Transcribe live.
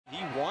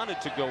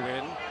wanted to go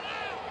in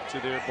to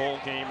their bowl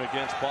game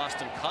against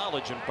Boston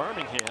College in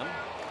Birmingham.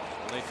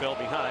 When they fell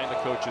behind, the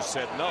coaches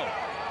said no.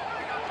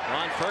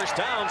 On first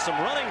down, some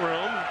running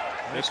room.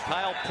 It's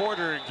Kyle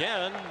Porter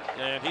again,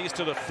 and he's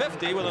to the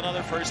 50 with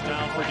another first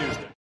down for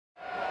Houston.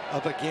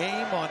 Of a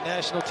game on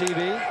national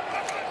TV.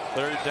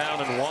 3rd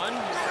down and 1.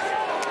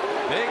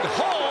 Big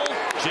hole,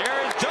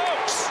 Jared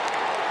Dokes.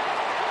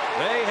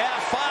 They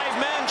have 5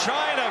 men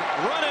trying to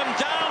run him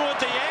down with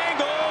the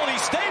angle. He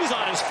stays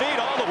on his feet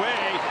all the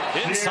way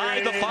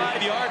inside the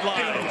 5-yard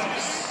line.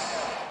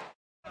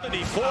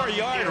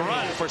 74-yard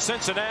run for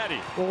Cincinnati.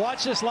 Well,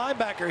 watch this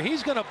linebacker.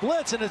 He's going to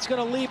blitz, and it's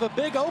going to leave a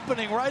big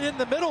opening right in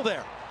the middle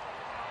there.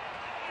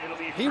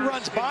 He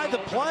runs by the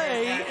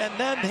play, and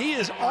then he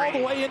is all the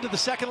way into the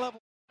second level.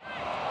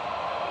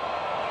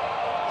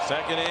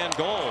 2nd and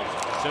goal.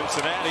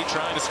 Cincinnati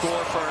trying to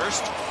score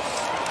first.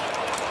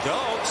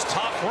 Dokes,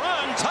 tough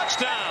run,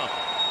 touchdown.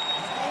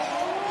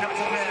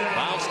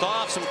 Bounced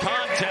off some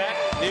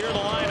contact near the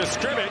line of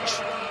scrimmage.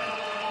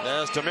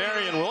 As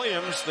Demarion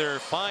Williams, their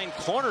fine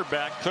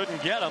cornerback,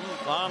 couldn't get him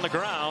on the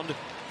ground.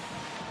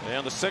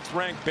 And the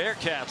 6th-ranked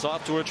Bearcats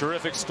off to a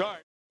terrific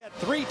start.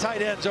 3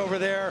 tight ends over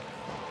there.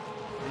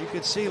 You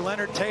can see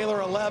Leonard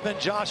Taylor, 11,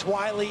 Josh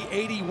Wiley,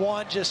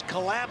 81, just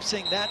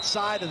collapsing that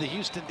side of the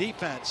Houston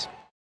defense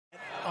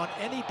on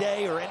any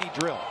day or any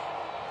drill.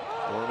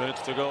 4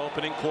 minutes to go,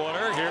 opening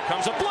quarter. Here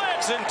comes a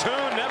blitz, and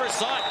Toon never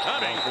saw it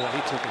coming. Boy,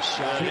 he took a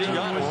shot. He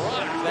got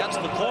rocked. That's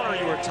the corner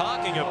you were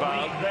talking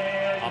about.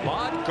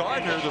 Ahmad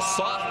Gardner, the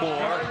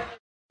sophomore.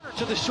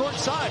 To the short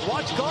side.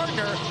 Watch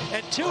Gardner,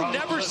 and Toon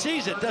never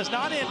sees it, does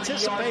not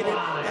anticipate it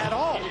at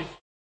all.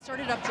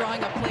 Started up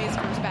drawing up plays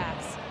for his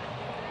backs.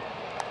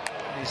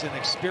 He's an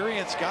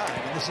experienced guy.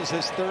 I mean, this is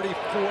his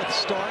 34th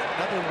start.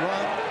 Another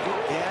run,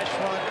 good dash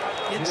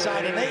run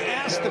inside, and they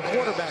asked the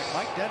quarterback,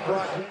 Mike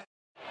Denbrock.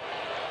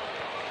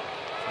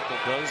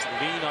 Does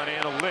lean on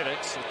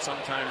analytics, and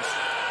sometimes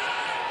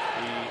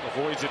he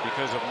avoids it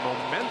because of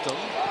momentum.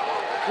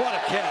 What a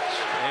catch.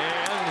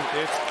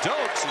 And it's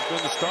Dokes who's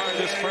going to start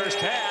this first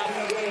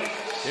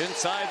half.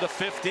 Inside the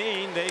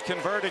 15, they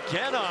convert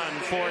again on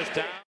 4th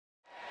down.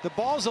 The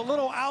ball's a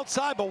little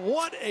outside, but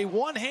what a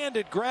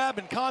one-handed grab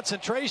and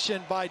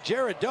concentration by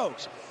Jared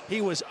Dokes.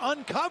 He was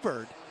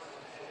uncovered,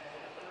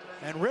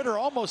 and Ritter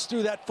almost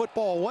threw that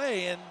football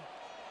away and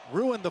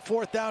ruined the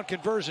 4th down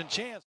conversion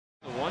chance.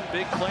 The one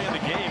big play in the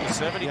game, a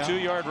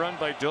 72-yard run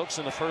by Dokes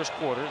in the first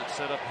quarter that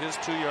set up his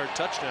 2-yard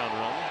touchdown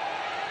run.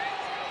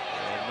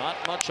 And not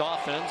much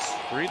offense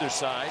for either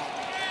side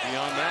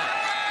beyond that.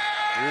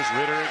 Here's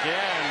Ritter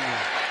again.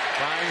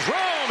 Finds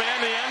room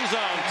and the end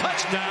zone.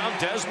 Touchdown,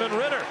 Desmond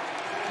Ritter.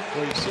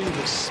 Well, you see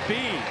the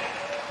speed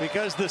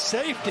because the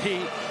safety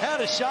had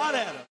a shot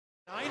at him.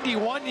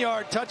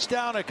 91-yard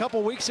touchdown a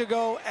couple weeks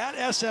ago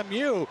at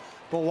SMU.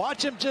 But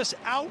watch him just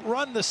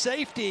outrun the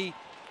safety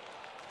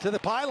to the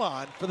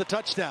pylon for the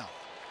touchdown.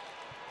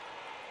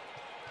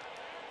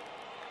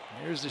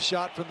 Here's the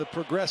shot from the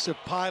progressive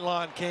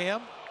pylon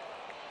cam.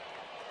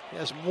 He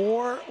has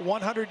more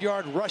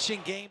 100-yard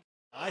rushing game.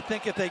 I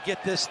think if they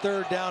get this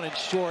 3rd down and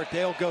short,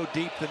 they'll go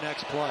deep the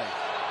next play.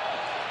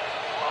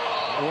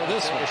 Or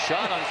this one. A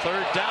shot on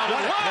 3rd down and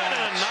 1, and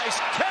a nice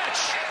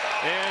catch.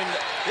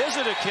 And is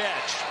it a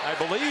catch? I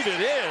believe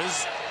it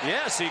is.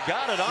 Yes, he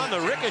got it on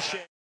the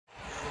ricochet.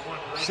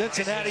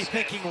 Cincinnati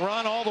thinking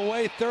run all the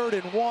way,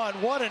 3rd and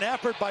 1. What an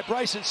effort by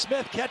Bryson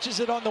Smith. Catches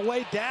it on the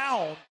way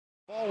down.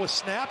 Ball was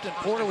snapped, and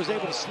Porter was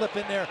able to slip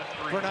in there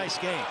for a nice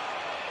gain.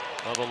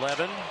 Of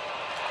 11.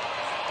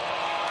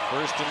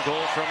 1st and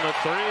goal from the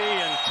 3,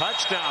 and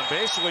touchdown.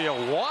 Basically a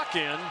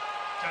walk-in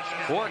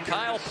for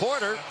Kyle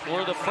Porter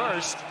for the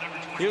first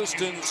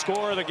Houston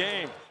score of the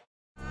game.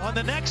 On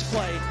the next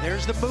play,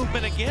 there's the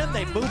movement again.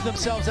 They move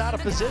themselves out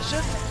of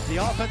position. The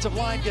offensive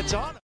line gets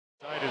on.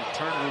 Decided to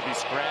turn Ruby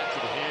Scratch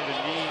with a hand and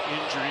knee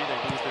injury. They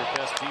lose their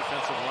best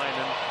defensive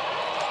lineman.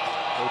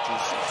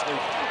 Coaches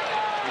sleep,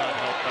 not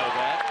helped by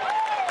that.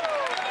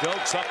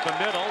 Dokes up the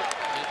middle.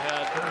 They've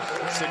had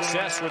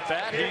success with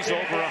that. He's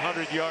over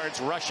 100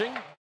 yards rushing.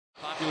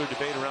 Popular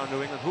debate around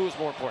New England. Who is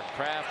more important?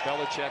 Kraft,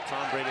 Belichick,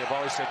 Tom Brady. I've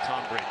always said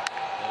Tom Brady.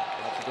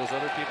 Lots of those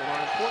other people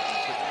are important,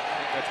 but I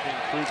think that's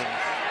being proven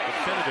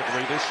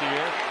definitively this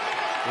year.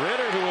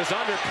 Ritter, who is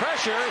under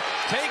pressure,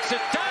 takes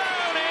it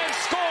down and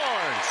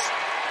scores.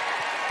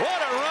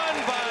 What a run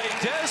by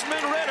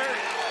Desmond Ritter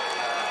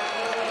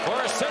for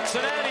a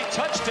Cincinnati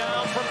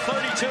touchdown from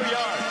 32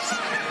 yards.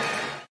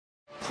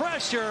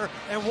 Pressure,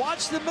 and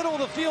watch the middle of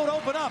the field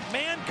open up.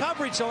 Man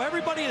coverage, so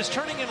everybody is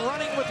turning and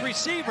running with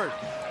receivers.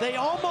 They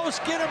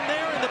almost get him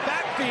there in the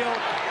backfield,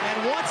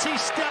 and once he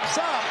steps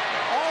up,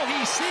 all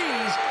he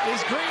sees is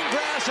green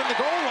grass in the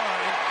goal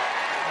line.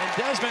 And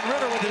Desmond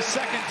Ritter with his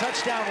 2nd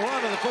touchdown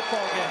run of the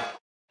football game.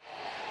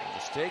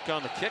 Mistake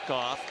on the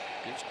kickoff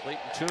gives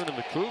Clayton Toon and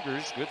the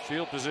Cougars good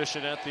field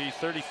position at the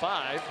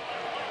 35.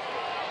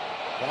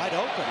 Wide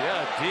open.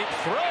 Yeah, deep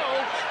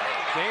throw.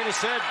 Dana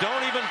said,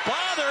 don't even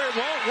bother. It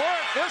won't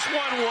work. This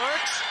one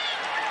works.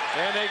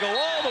 And they go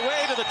all the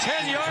way to the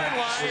 10-yard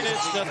line.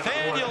 It's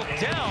Nathaniel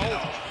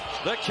Dell,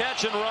 the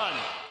catch and run.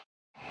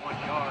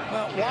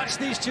 Watch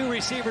these two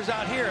receivers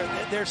out here.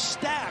 They're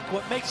stacked.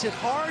 What makes it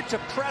hard to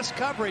press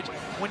coverage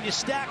when you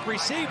stack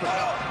receivers.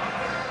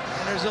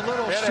 And there's a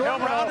little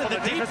short route, and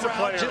the deep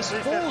route just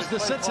fools the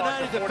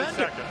Cincinnati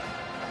defender.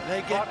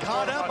 They get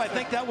caught up. I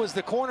think that was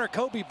the corner,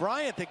 Kobe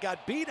Bryant, that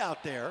got beat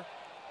out there.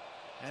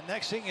 And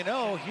next thing you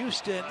know,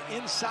 Houston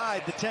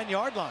inside the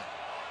 10-yard line.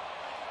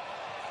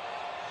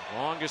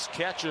 Longest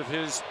catch of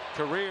his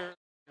career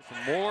from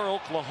Moore,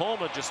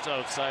 Oklahoma, just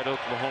outside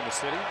Oklahoma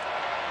City.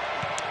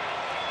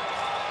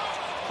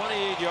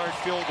 28-yard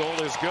field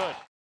goal is good.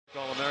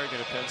 All-American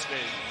at Penn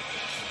State.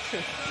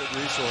 Good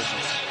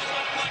resources.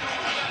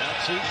 Not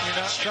cheating, you're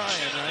not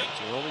trying, right?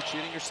 You're only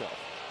cheating yourself.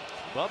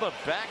 Bubba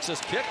backs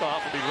his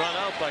kickoff will be run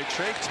out by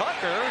Trey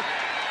Tucker.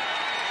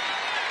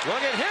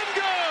 Look at him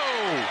go!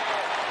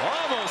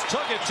 Almost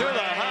took it to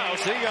the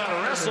house. He got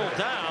wrestled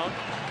down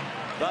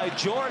by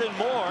Jordan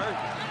Moore.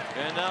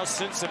 And now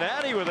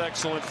Cincinnati with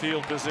excellent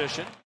field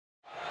position.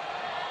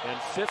 And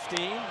 15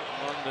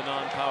 among the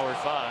non-power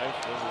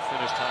 5. Those will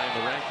finish high in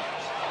the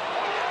rankings.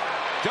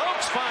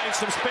 Dokes finds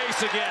some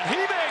space again. He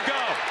may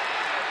go.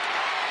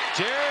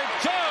 Jared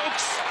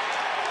Dokes.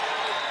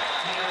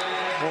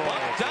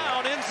 Bumped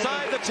down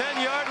inside the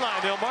 10-yard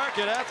line. They'll mark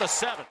it at the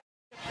 7.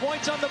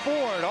 Points on the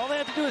board. All they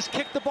have to do is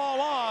kick the ball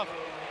off.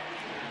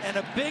 And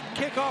a big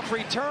kickoff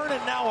return,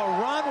 and now a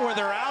run where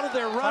they're out of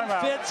their run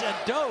fits, and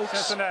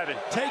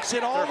Dokes takes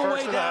it all the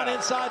way down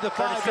inside the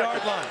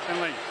 5-yard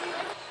line.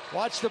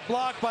 Watch the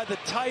block by the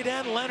tight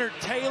end, Leonard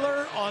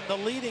Taylor, on the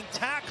leading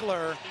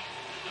tackler.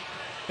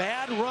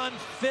 Bad run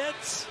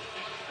fits,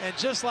 and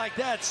just like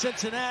that,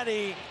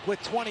 Cincinnati,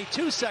 with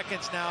 22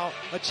 seconds now,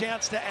 a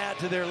chance to add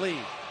to their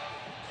lead.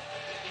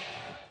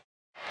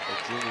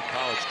 A junior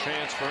college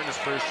transfer in his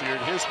first year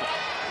at Houston.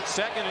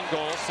 2nd and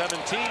goal,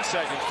 17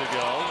 seconds to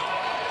go.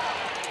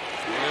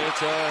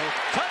 It's a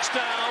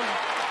touchdown.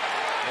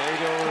 There you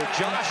go,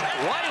 Josh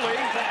Wiley.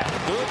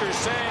 Cougars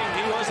saying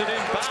he wasn't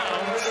in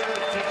bounds.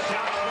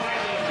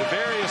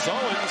 Devarius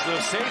Owens,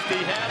 the safety,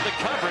 had the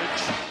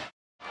coverage.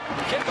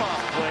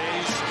 Kickoff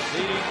plays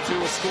leading to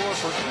a score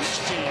for each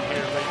team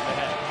here late in the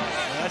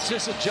half. That's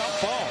just a jump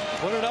ball.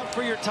 Put it up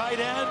for your tight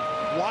end.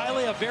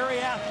 Wiley, a very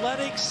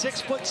athletic,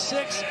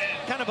 6'6",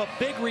 kind of a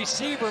big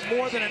receiver,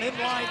 more than an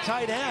inline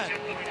tight end.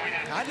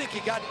 I think he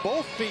got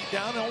both feet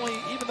down,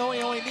 even though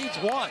he only needs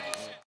one.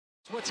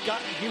 That's what's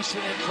gotten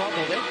Houston in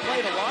trouble. They've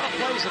played a lot of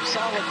plays of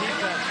solid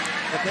defense,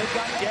 but they've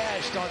got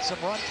gashed on some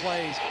run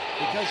plays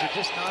because they're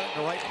just not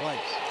in the right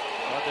place.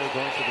 Thought they were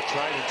going for the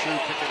tried and true,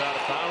 kick it out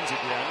of bounds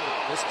again.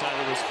 This time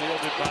it was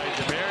fielded by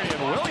Demarion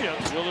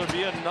Williams. Will there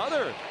be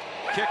another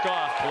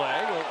kickoff play?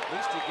 Well, at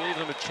least he gave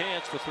them a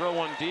chance to throw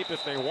one deep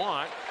if they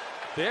want.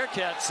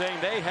 Bearcats saying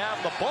they have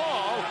the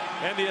ball,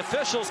 and the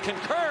officials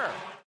concur.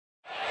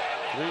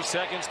 3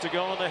 seconds to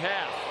go in the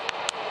half.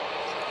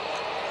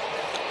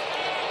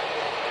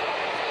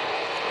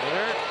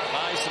 Ritter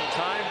buys some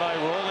time by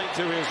rolling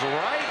to his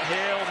right.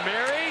 Hail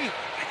Mary.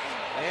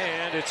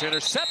 And it's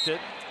intercepted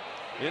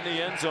in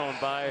the end zone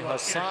by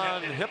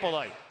Hassan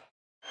Hippolyte.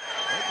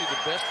 Might be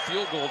the best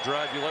field goal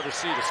drive you'll ever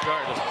see to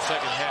start the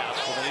second half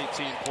with an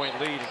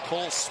 18-point lead. And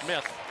Cole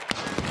Smith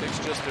takes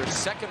just their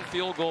 2nd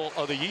field goal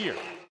of the year.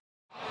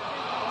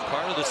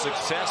 Part of the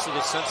success of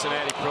the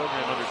Cincinnati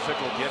program under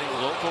Fickle, getting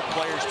local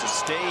players to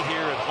stay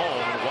here at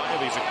home. And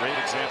Wiley's a great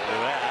example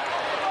of that.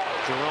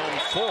 Jerome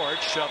Ford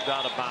shoved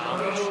out of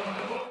bounds.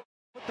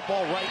 Put the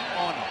ball right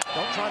on him.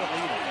 Don't try to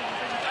lead him.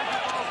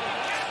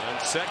 And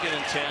 2nd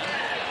and 10.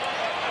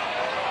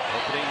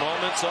 Opening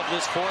moments of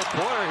this 4th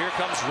quarter. Here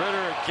comes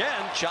Ritter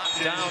again.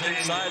 Chopped down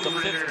inside the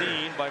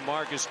 15 by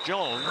Marcus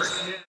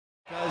Jones.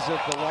 Because of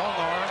the long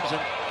arms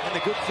and the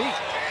good feet.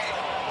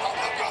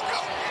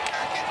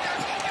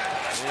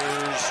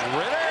 Here's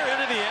Ritter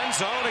into the end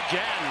zone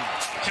again.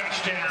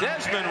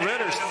 Desmond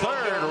Ritter's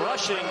 3rd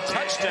rushing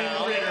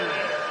touchdown.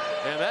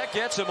 And that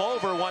gets him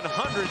over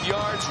 100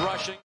 yards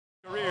rushing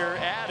career,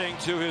 adding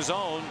to his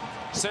own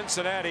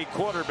Cincinnati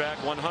quarterback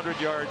 100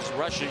 yards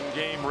rushing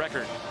game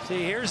record.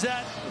 See, here's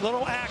that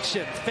little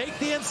action. Fake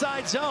the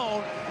inside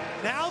zone.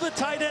 Now the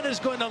tight end is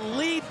going to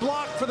lead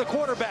block for the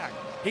quarterback.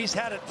 He's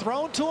had it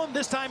thrown to him.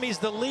 This time he's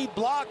the lead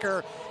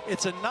blocker.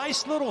 It's a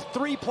nice little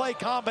 3-play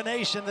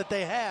combination that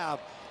they have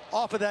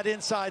off of that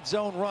inside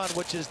zone run,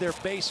 which is their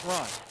base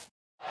run.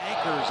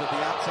 Anchors at the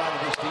outside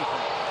of this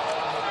defense.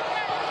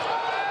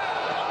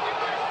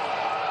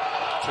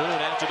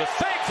 Turn after the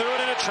fake, threw it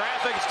into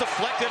traffic. It's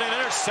deflected and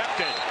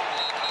intercepted.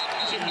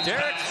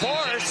 Derek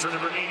Forrest.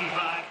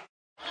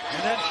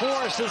 And then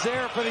Forrest is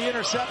there for the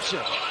interception.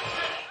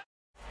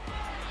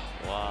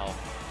 Wow.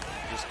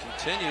 Just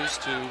continues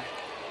to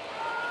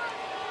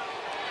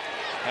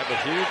have a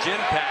huge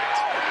impact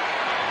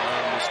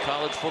on this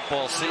college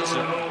football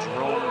season.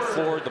 Jerome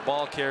Ford, the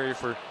ball carrier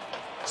for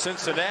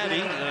Cincinnati,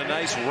 and a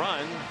nice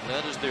run.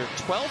 That is their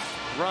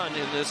 12th run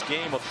in this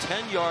game of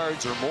 10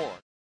 yards or more.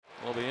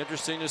 It'll be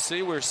interesting to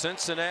see where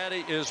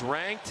Cincinnati is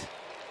ranked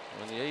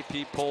when the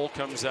AP poll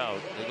comes out.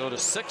 They go to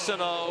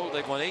 6-0.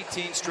 They've won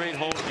 18 straight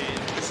home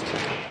games.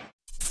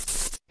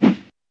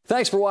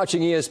 Thanks for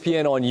watching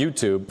ESPN on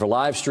YouTube. For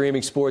live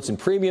streaming sports and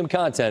premium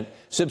content,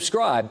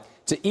 subscribe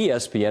to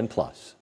ESPN+.